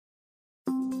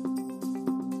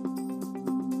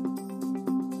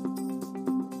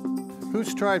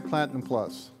Who's tried Platinum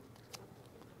Plus?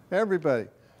 Everybody.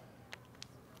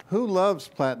 Who loves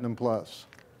Platinum Plus?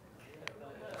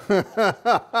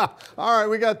 All right,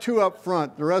 we got two up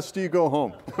front. The rest of you go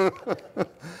home.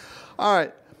 All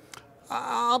right.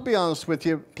 I'll be honest with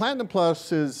you. Platinum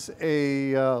Plus is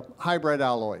a hybrid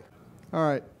alloy. All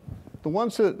right. The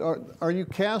ones that are you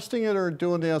casting it or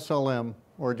doing the SLM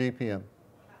or DPM?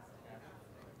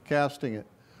 Casting it.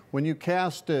 When you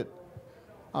cast it,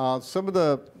 some of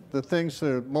the things that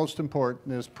are most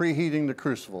important is preheating the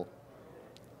crucible.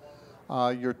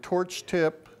 Your torch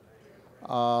tip,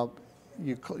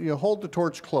 you hold the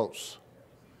torch close.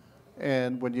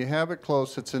 And when you have it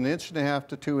close, it's 1.5 inches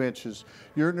to 2 inches.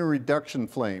 You're in a reduction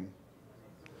flame.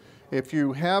 If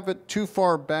you have it too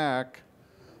far back,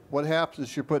 what happens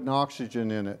is you're putting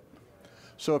oxygen in it.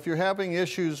 So if you're having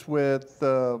issues with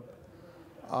a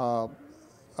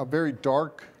very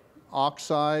dark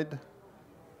oxide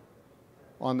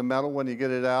on the metal when you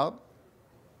get it out,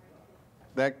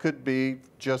 that could be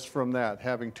just from that,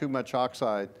 having too much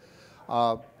oxide.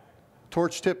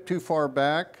 Torch tip too far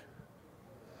back,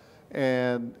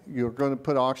 and you're going to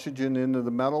put oxygen into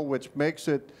the metal, which makes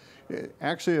it,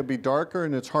 actually it'll be darker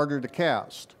and it's harder to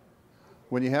cast.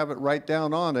 When you have it right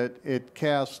down on it, it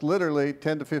casts literally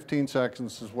 10 to 15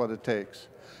 seconds is what it takes.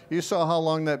 You saw how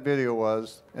long that video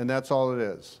was, and that's all it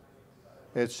is.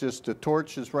 It's just the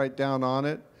torch is right down on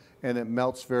it, and it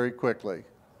melts very quickly.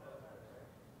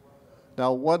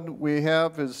 Now, what we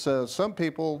have is some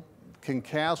people can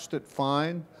cast it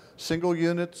fine. Single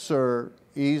units are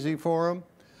easy for them.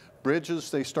 Bridges,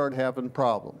 they start having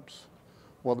problems.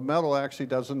 Well, the metal actually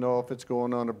doesn't know if it's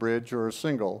going on a bridge or a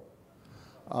single.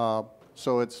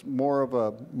 So it's more of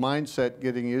a mindset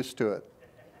getting used to it.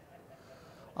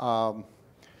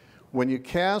 When you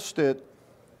cast it,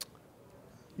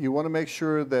 you want to make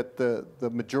sure that the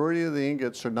majority of the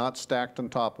ingots are not stacked on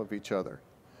top of each other.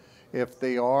 If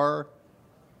they are,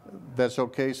 that's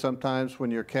okay. Sometimes when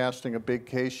you're casting a big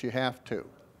case, you have to.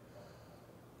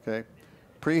 Okay?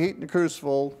 Preheating the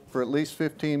crucible for at least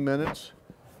 15 minutes.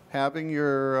 Having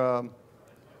your, oh,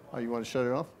 you want to shut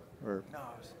it off? Or? No.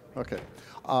 Okay.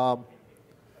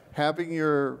 Having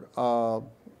your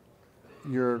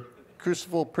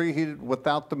crucible preheated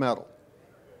without the metal.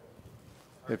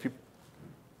 If you,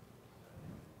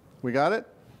 we got it?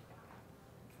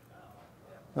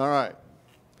 All right.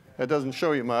 That doesn't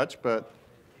show you much, but.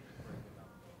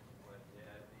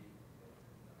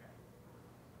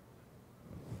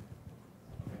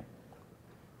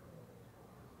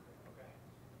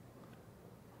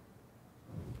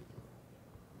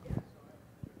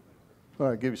 All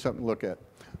right, give you something to look at.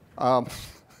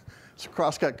 It's a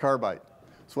crosscut carbide.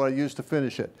 That's what I use to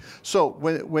finish it. So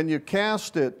when you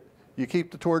cast it, you keep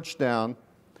the torch down,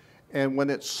 and when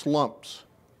it slumps,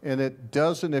 and it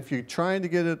doesn't, if you're trying to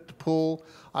get it to pull,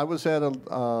 I was at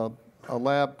a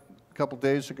lab a couple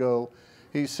days ago.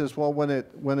 He says, well, when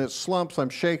it slumps, I'm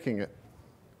shaking it.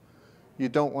 You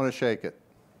don't want to shake it.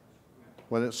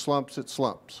 When it slumps, it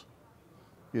slumps.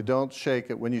 You don't shake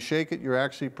it. When you shake it, you're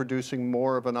actually producing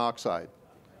more of an oxide.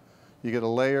 You get a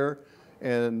layer,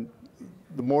 and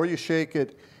the more you shake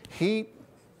it, heat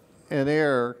and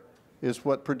air is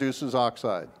what produces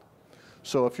oxide.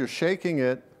 So if you're shaking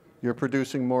it, you're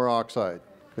producing more oxide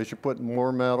because you're putting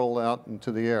more metal out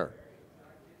into the air.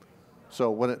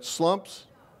 So when it slumps,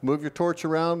 move your torch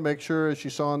around. Make sure, as you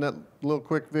saw in that little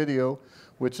quick video,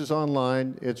 which is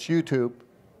online, it's YouTube,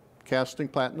 Casting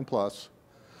Platinum Plus.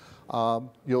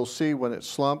 You'll see when it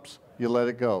slumps, you let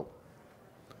it go.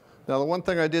 Now, the one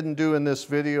thing I didn't do in this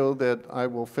video that I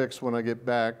will fix when I get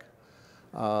back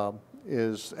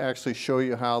is actually show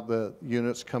you how the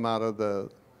units come out of the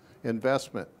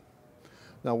investment.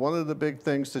 Now, one of the big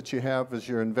things that you have is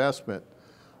your investment.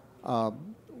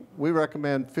 We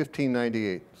recommend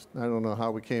 1598. I don't know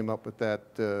how we came up with that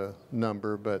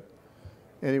number, but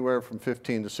anywhere from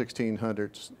 15 to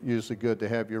 1600 is usually good to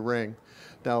have your ring.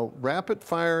 Now, rapid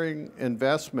firing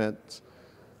investments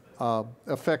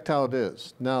affect how it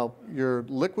is. Now, your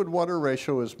liquid water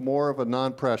ratio is more of a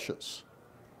non-precious.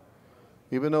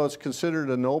 Even though it's considered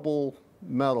a noble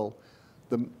metal,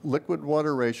 the liquid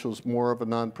water ratio is more of a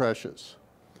non-precious.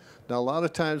 Now, a lot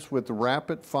of times with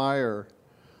rapid fire,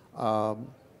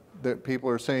 that people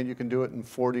are saying you can do it in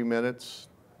 40 minutes,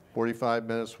 45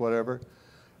 minutes, whatever.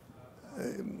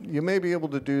 You may be able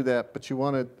to do that, but you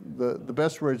want to, the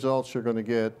best results you're going to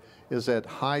get is at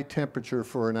high temperature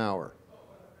for an hour.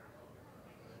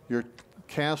 Your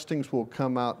castings will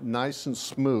come out nice and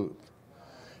smooth.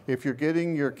 If you're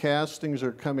getting your castings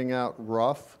are coming out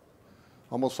rough,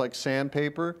 almost like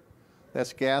sandpaper,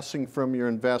 that's gassing from your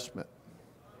investment.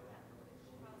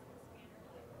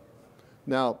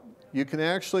 Now, you can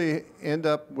actually end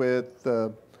up with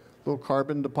little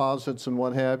carbon deposits and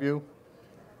what have you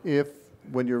if,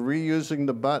 when you're reusing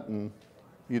the button,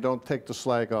 you don't take the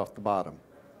slag off the bottom.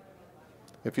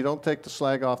 If you don't take the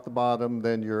slag off the bottom,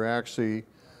 then you're actually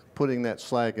putting that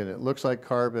slag in. It looks like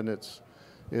carbon, it's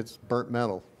burnt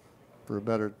metal, for a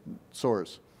better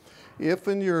source. If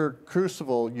in your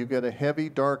crucible you get a heavy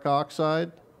dark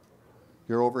oxide,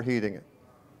 you're overheating it.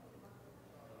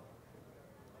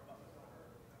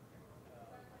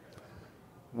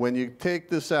 When you take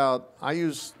this out, I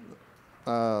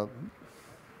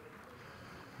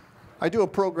do a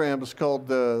program, it's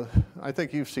called, I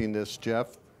think you've seen this,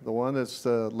 Jeff, the one that's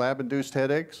lab-induced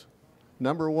headaches.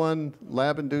 Number one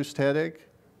lab-induced headache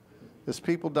is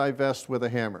people divest with a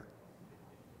hammer.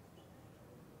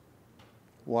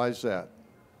 Why is that?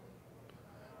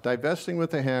 Divesting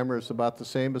with a hammer is about the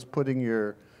same as putting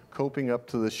your coping up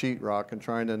to the sheetrock and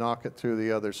trying to knock it through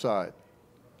the other side.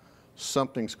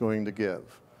 Something's going to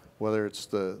give, whether it's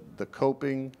the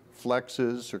coping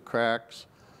flexes or cracks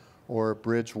or a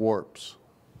bridge warps.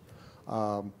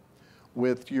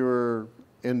 With your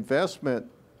investment,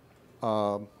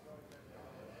 you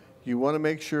want to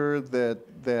make sure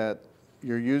that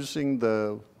you're using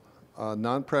the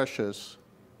non-precious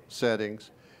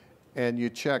settings and you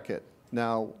check it.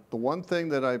 Now, the one thing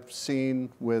that I've seen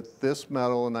with this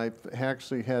metal, and I've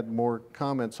actually had more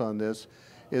comments on this,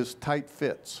 is tight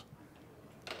fits,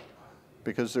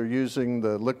 because they're using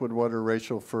the liquid-water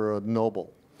ratio for a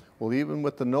noble. Well, even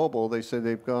with the noble, they say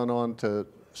they've gone on to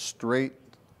straight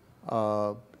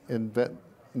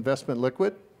investment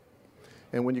liquid.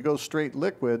 And when you go straight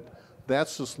liquid,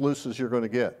 that's as loose as you're going to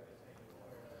get.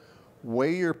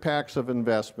 Weigh your packs of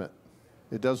investment.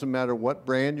 It doesn't matter what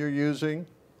brand you're using.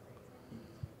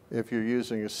 If you're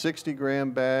using a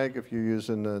 60-gram bag, if you're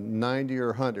using a 90 or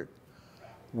 100,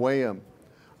 weigh them.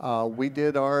 We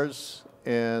did ours,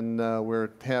 and we're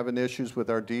having issues with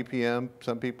our DPM.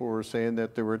 Some people were saying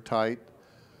that they were tight,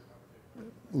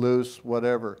 loose,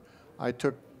 whatever. I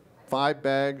took 5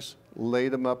 bags,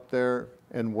 laid them up there,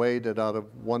 and weighed it out of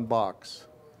one box.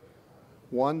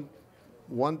 One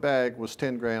bag was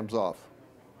 10 grams off.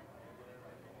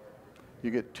 You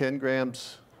get 10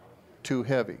 grams too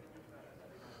heavy.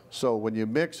 So when you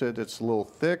mix it, it's a little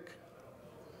thick.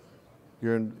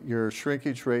 Your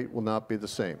shrinkage rate will not be the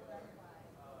same.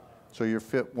 So your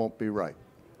fit won't be right.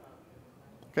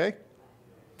 Okay?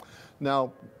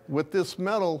 Now, with this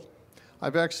metal,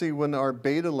 I've actually, when our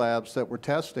beta labs that were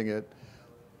testing it,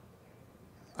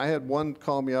 I had one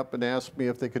call me up and ask me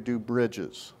if they could do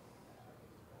bridges.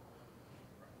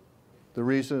 The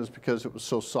reason is because it was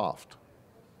so soft.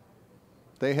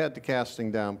 They had the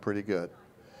casting down pretty good.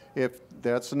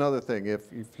 That's another thing.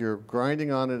 If you're grinding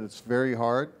on it, it's very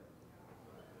hard,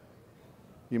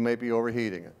 you may be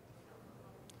overheating it.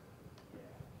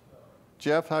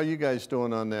 Jeff, how are you guys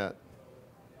doing on that?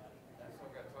 That's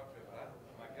what I got to talk to him.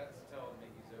 My gut's telling me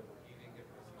he's overheating it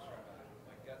because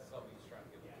my gut's telling me he's trying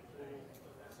to get it cool.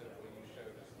 So when you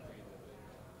showed us the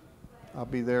reason. I'll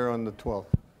be there on the 12th.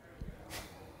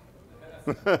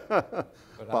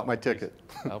 Bought my ticket.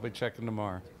 I'll be checking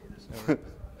tomorrow. Yeah. So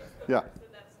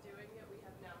that's doing it. We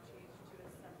have now changed to a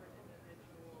separate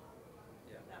individual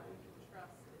that we can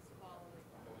trust is following.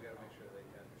 But we got to make sure they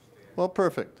understand. Well,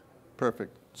 perfect.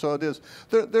 Perfect. So it is.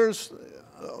 There's,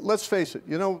 let's face it,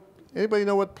 anybody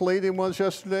know what palladium was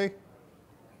yesterday?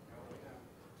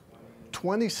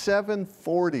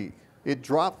 $27.40. It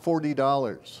dropped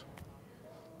 $40.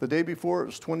 The day before it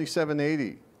was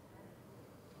 $27.80.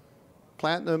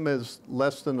 Platinum is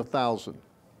less than 1,000.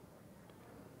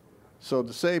 So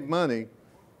to save money,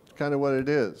 it's kind of what it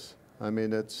is. I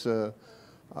mean, it's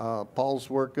Paul's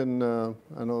working.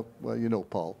 I know. Well, you know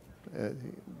Paul.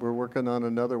 We're working on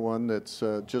another one that's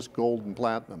just gold and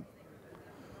platinum.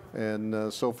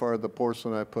 And so far, the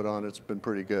porcelain I put on, it's been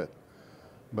pretty good.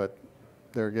 But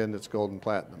there again, it's gold and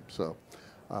platinum, so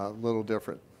a little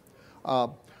different.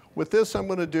 With this, I'm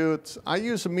going to do I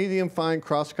use a medium fine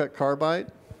crosscut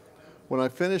carbide. When I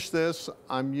finish this,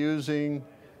 I'm using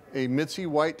a Mitzi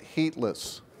White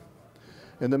heatless.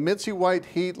 And the Mitzi White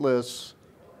heatless,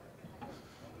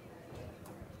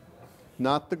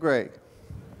 not the gray.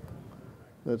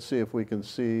 Let's see if we can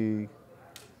see.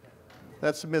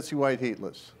 That's the Mitzi White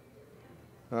heatless.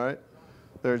 All right?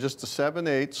 They're just the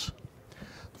 7/8.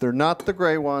 They're not the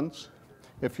gray ones.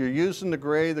 If you're using the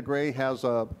gray has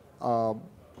a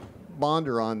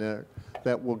bonder on there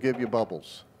that will give you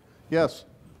bubbles. Yes?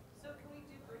 So can we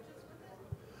do bridges with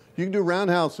it? You can do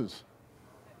roundhouses.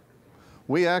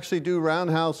 We actually do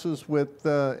roundhouses with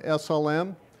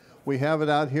SLM. We have it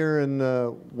out here in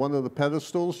one of the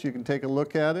pedestals. You can take a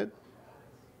look at it.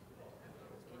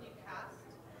 Can you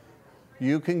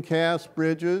You can cast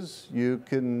bridges, you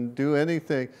can do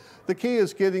anything. The key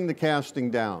is getting the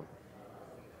casting down,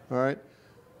 all right?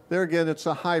 There again, it's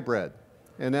a hybrid.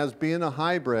 And as being a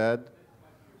hybrid,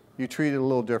 you treat it a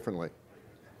little differently.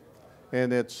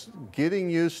 And it's getting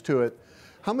used to it.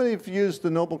 How many have used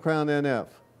the Noble Crown NF?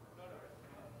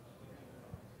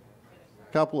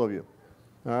 A couple of you,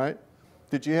 all right?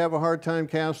 Did you have a hard time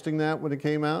casting that when it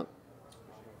came out?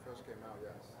 When it first came out,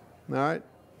 yes. All right.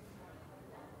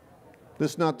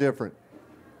 This is not different.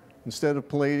 Instead of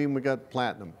palladium, we got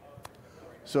platinum.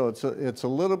 So it's a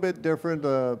little bit different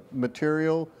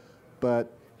material,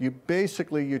 but you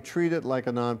treat it like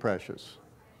a non-precious.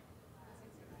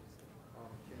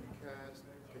 Can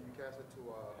you cast it to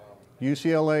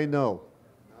UCLA, no.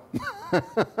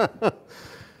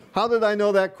 How did I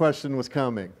know that question was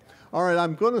coming? All right,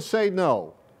 I'm going to say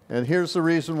no, and here's the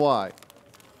reason why.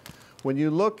 When you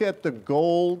look at the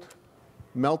gold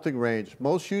melting range,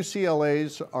 most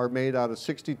UCLAs are made out of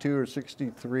 62 or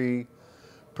 63%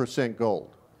 gold.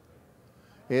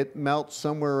 It melts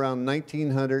somewhere around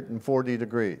 1940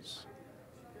 degrees.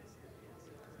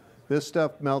 This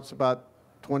stuff melts about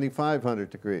 2500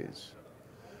 degrees.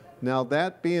 Now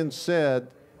that being said,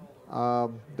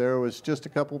 there was just a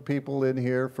couple people in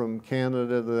here from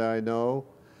Canada that I know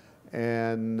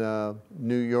and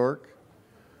New York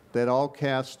that all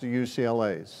cast the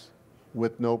UCLAs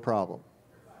with no problem.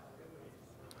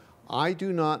 I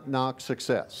do not knock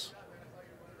success.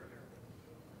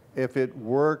 If it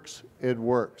works, it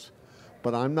works.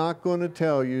 But I'm not going to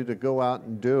tell you to go out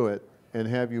and do it and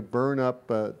have you burn up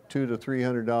a $200 to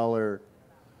 $300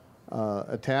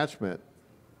 attachment,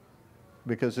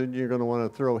 because then you're going to want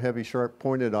to throw heavy, sharp,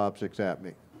 pointed objects at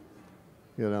me.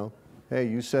 You know, hey,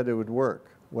 you said it would work.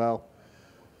 Well,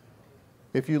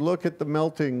 if you look at the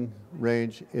melting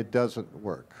range, it doesn't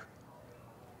work.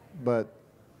 But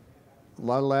a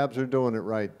lot of labs are doing it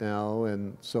right now,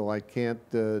 and so I can't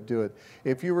do it.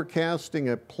 If you were casting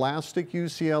a plastic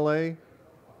UCLA,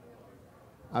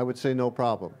 I would say no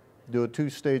problem. Do a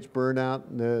 2-stage burnout,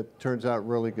 and it turns out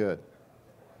really good.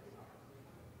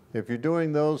 If you're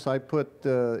doing those, I put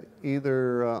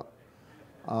either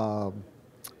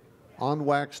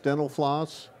on-wax dental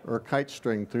floss or kite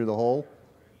string through the hole.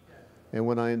 And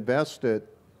when I invest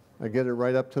it, I get it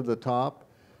right up to the top,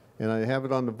 and I have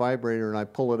it on the vibrator, and I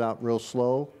pull it out real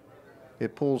slow.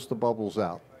 It pulls the bubbles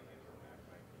out.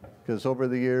 Because over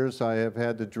the years, I have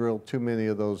had to drill too many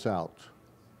of those out.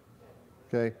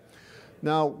 Okay?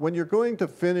 Now, when you're going to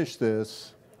finish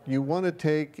this, you want to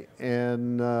take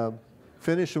and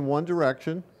finish in one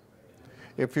direction.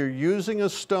 If you're using a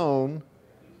stone,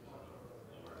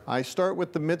 I start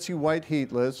with the Mitzi White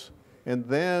heatless, and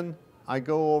then I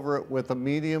go over it with a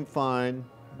medium fine,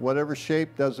 whatever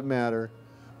shape, doesn't matter,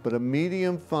 but a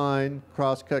medium fine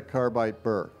crosscut carbide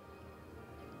burr.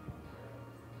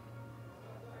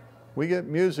 We get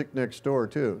music next door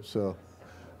too, so.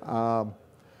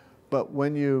 But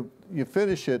when you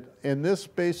finish it, and this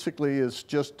basically is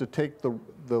just to take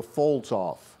the folds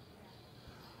off.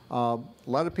 A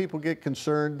lot of people get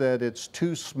concerned that it's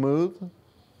too smooth.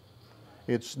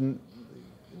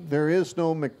 There is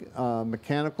no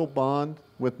mechanical bond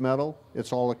with metal.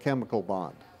 It's all a chemical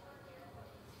bond.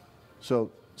 So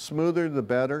smoother the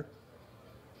better.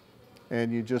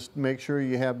 And you just make sure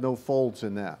you have no folds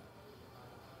in that.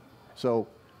 So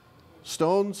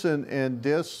stones and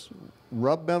discs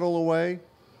rub metal away.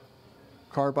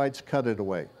 Carbides cut it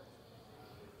away.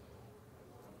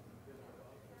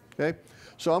 Okay?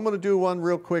 So I'm going to do one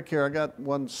real quick here. I got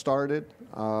one started.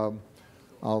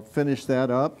 I'll finish that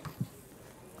up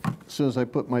as soon as I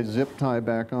put my zip tie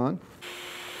back on.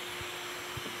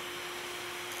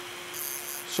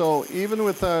 So even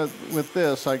with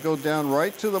this, I go down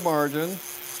right to the margin.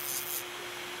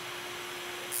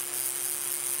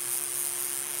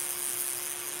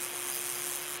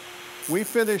 We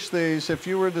finish these, if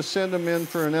you were to send them in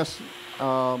for an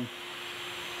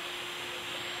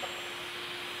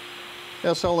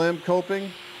SLM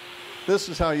coping, this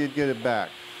is how you'd get it back.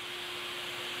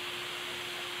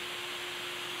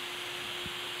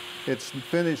 It's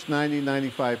finished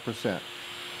 90–95%.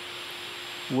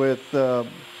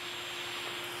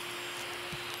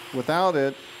 Without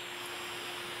it,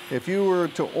 if you were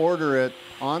to order it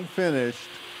unfinished,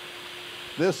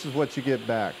 this is what you get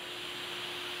back.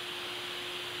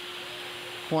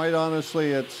 Quite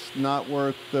honestly, it's not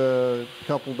worth the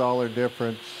couple dollar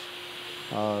difference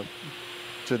to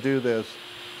do this.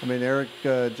 I mean, Eric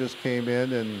just came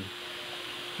in and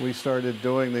we started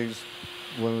doing these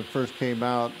when it first came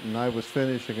out, and I was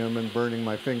finishing them and burning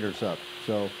my fingers up.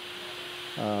 So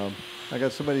I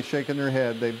got somebody shaking their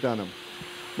head. They've done them.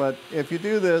 But if you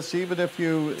do this, even if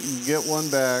you get one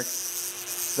back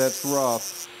that's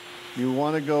rough, you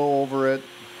want to go over it.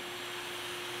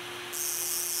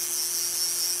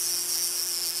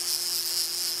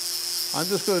 I'm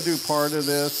just going to do part of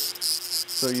this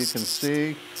so you can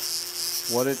see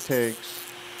what it takes.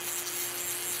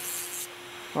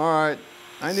 All right,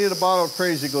 I need a bottle of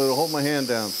crazy glue to hold my hand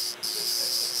down.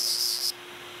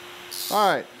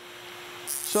 All right,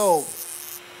 so,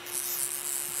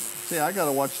 see, I got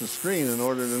to watch the screen in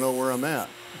order to know where I'm at.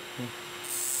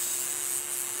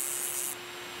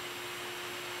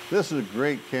 This is a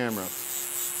great camera.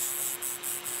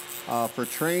 For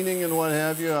training and what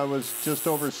have you, I was just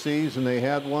overseas and they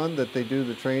had one that they do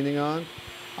the training on.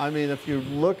 I mean, if you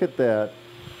look at that,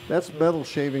 that's metal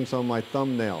shavings on my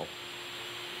thumbnail.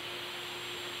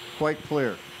 Quite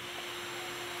clear.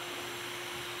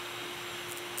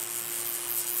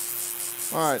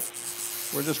 All right,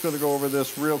 we're just going to go over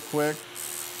this real quick.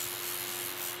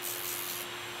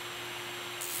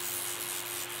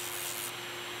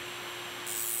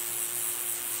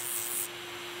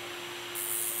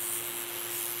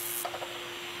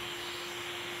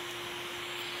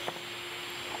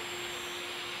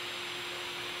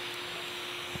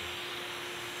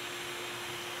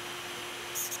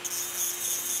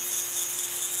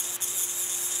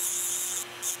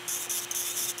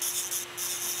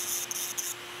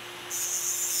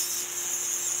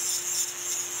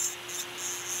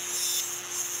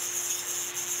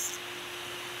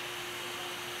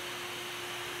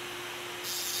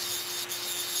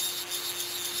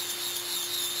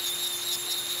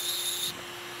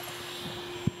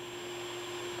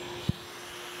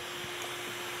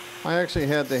 I actually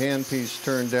had the handpiece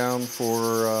turned down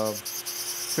for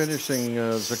finishing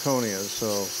zirconia, so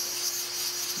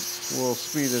we'll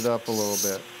speed it up a little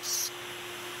bit.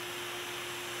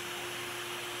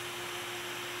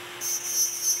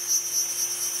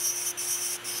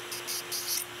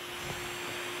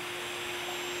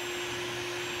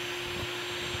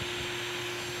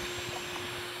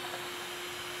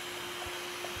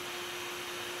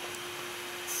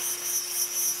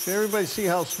 Can everybody see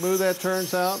how smooth that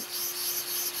turns out?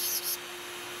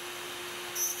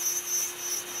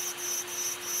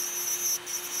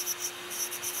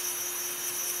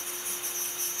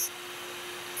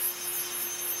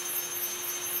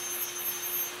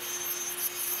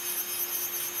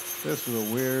 This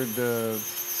is a weird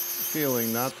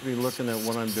feeling not to be looking at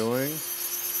what I'm doing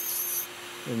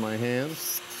in my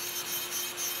hands.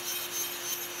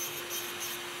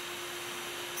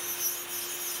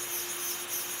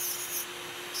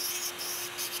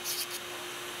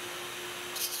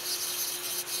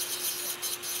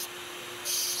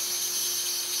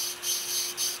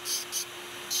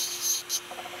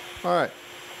 All right,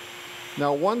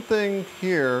 now one thing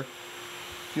here,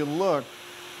 if you look,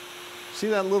 see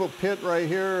that little pit right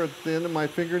here at the end of my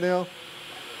fingernail?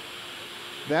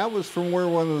 That was from where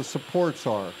one of the supports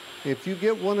are. If you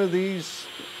get one of these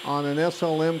on an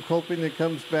SLM coping that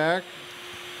comes back,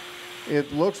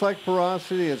 it looks like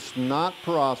porosity, it's not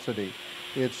porosity.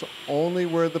 It's only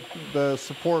where the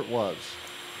support was.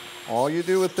 All you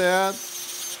do with that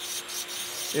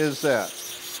is that.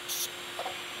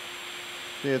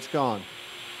 See, it's gone.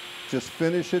 Just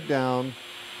finish it down.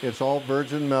 It's all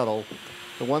virgin metal.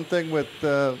 The one thing with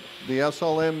the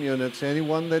SLM units, any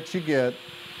one that you get,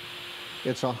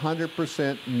 it's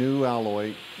 100% new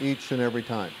alloy each and every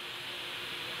time.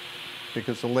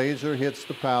 Because the laser hits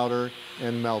the powder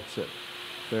and melts it.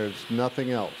 There's nothing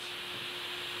else.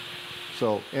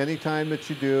 So anytime that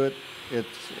you do it, it's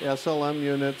SLM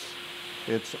units,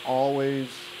 it's always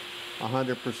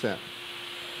 100%.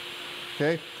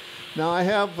 Okay? Now I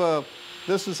have,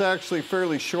 this is actually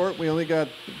fairly short. We only got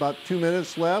about 2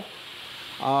 minutes left.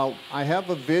 I have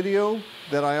a video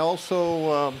that I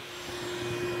also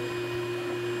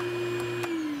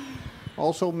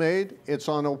made. It's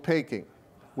on opaquing,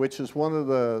 which is one of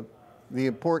the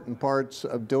important parts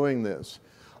of doing this.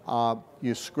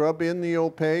 You scrub in the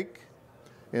opaque,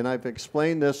 and I've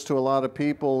explained this to a lot of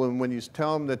people, and when you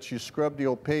tell them that you scrub the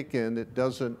opaque in, it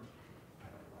doesn't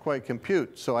quite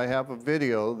compute. So I have a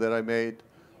video that I made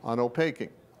on opaquing,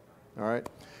 all right?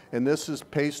 And this is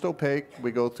paste opaque.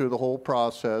 We go through the whole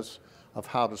process of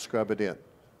how to scrub it in.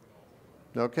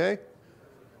 Okay? Is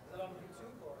it on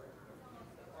YouTube or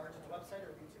Argen's website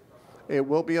or YouTube? It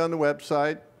will be on the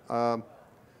website.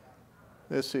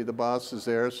 Let's see, the boss is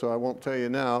there, so I won't tell you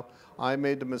now. I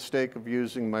made the mistake of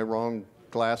using my wrong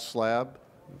glass slab.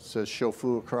 It says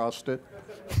Shofu across it.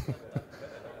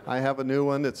 I have a new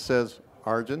one that says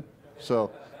Argen,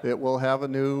 so it will have a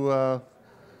new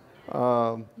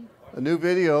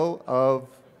video of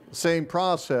same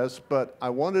process, but I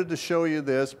wanted to show you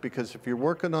this because if you're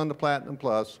working on the Platinum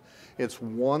Plus, it's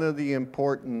one of the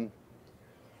important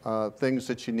things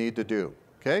that you need to do,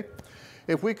 okay?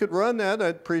 If we could run that,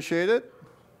 I'd appreciate it.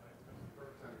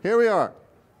 Here we are.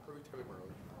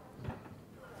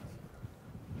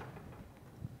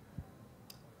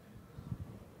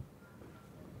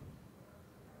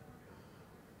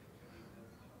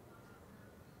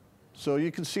 So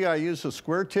you can see I use a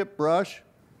square tip brush,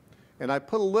 and I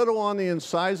put a little on the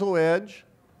incisal edge,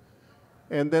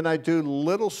 and then I do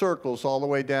little circles all the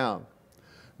way down.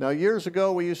 Now years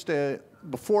ago we used to,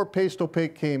 before paste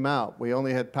opaque came out, we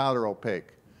only had powder opaque.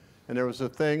 And there was a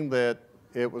thing that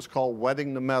it was called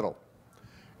wetting the metal.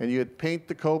 And you'd paint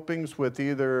the copings with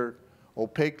either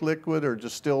opaque liquid or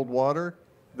distilled water,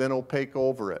 then opaque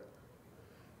over it.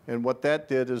 And what that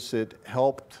did is it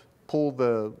helped pull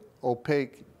the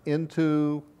opaque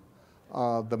into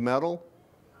the metal,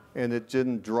 and it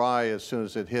didn't dry as soon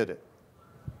as it hit it.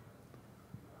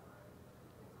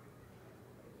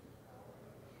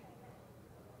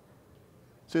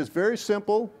 So it's very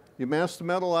simple. You mask the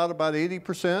metal out about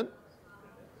 80%,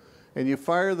 and you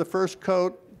fire the first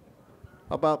coat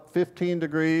about 15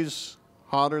 degrees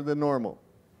hotter than normal.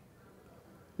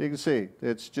 You can see,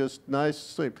 it's just nice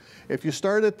to sleep. If you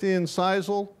start at the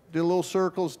incisal, do little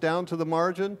circles down to the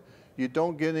margin, you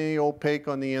don't get any opaque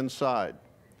on the inside.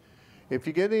 If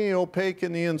you get any opaque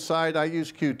in the inside, I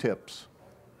use Q-tips.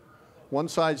 One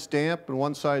side's damp and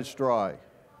one side's dry.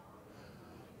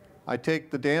 I take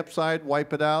the damp side,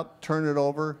 wipe it out, turn it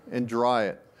over, and dry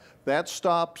it. That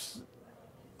stops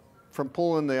from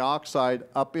pulling the oxide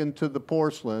up into the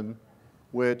porcelain,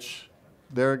 which,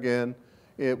 there again,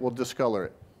 it will discolor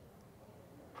it.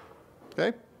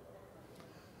 Okay?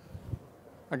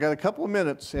 I got a couple of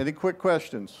minutes. Any quick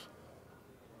questions?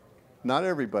 Not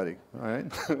everybody, all right?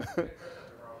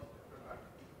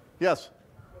 Yes?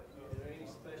 Are there any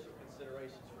special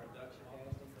considerations for induction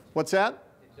casting? What's that?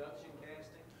 Induction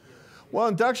casting? Well,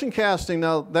 induction casting,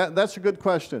 now that's a good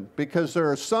question because there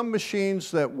are some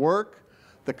machines that work.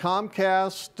 The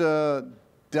Comcast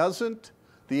doesn't.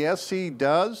 The SC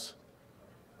does.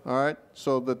 All right,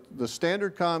 so the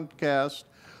standard Comcast,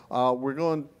 we're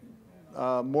going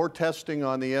more testing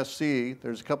on the SC.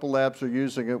 There's a couple labs that are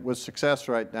using it with success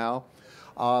right now.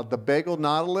 The Bagel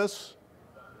Nautilus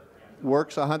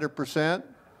works 100%.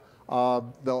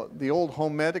 The old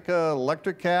Homedica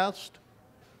electric cast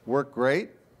work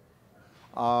great.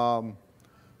 The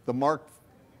Mark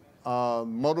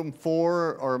Modem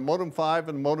 4 or Modem 5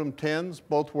 and Modem 10s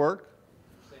both work.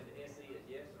 Say the SE is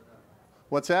yes or no?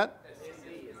 What's that? SE,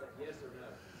 is that yes or no?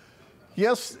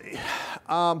 Yes.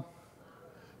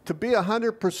 To be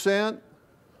 100%,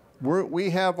 we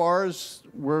have ours.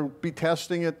 We'll be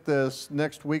testing it this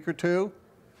next week or two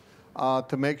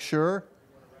to make sure,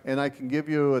 and I can give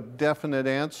you a definite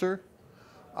answer.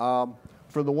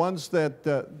 For the ones that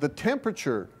the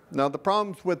temperature. Now the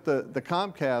problems with the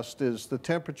Comcast is the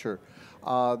temperature.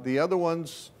 The other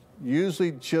ones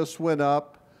usually just went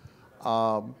up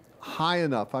high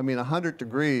enough. I mean, 100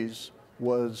 degrees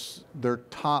was their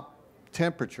top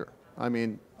temperature. I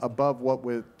mean, above what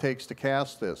it takes to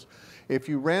cast this. If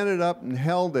you ran it up and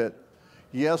held it,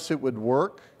 yes, it would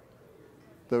work.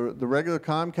 The regular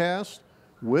Comcast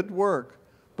would work,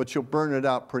 but you'll burn it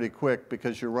out pretty quick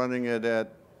because you're running it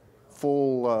at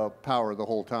full power the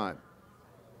whole time.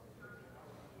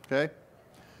 Okay?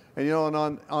 And you know,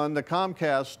 and on the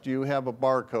Comcast, you have a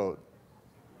barcode.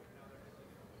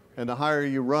 And the higher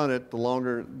you run it,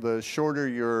 the shorter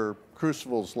your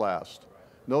crucibles last.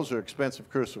 And those are expensive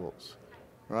crucibles,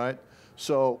 right?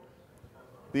 So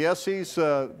the SE's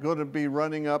going to be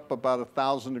running up about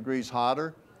 1,000 degrees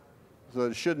hotter, so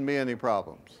there shouldn't be any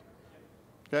problems.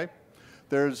 Okay?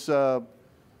 There's the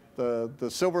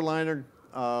silver liner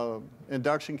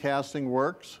induction casting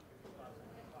works.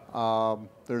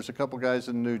 There's a couple guys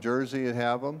in New Jersey that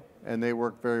have them, and they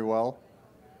work very well.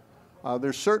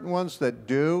 There's certain ones that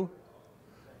do,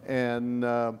 and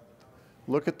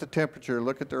look at the temperature,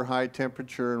 look at their high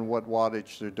temperature and what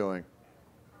wattage they're doing.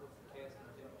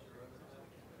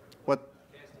 What?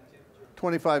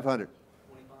 2,500.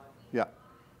 25? Yeah.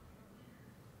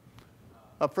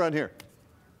 Up front here.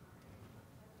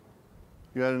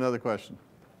 You had another question?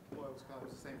 Well, it was kind of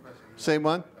the same question. Same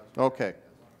one? Okay.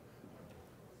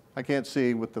 I can't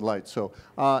see with the light. So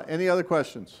any other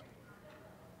questions?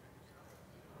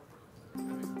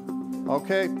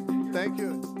 Okay, thank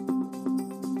you.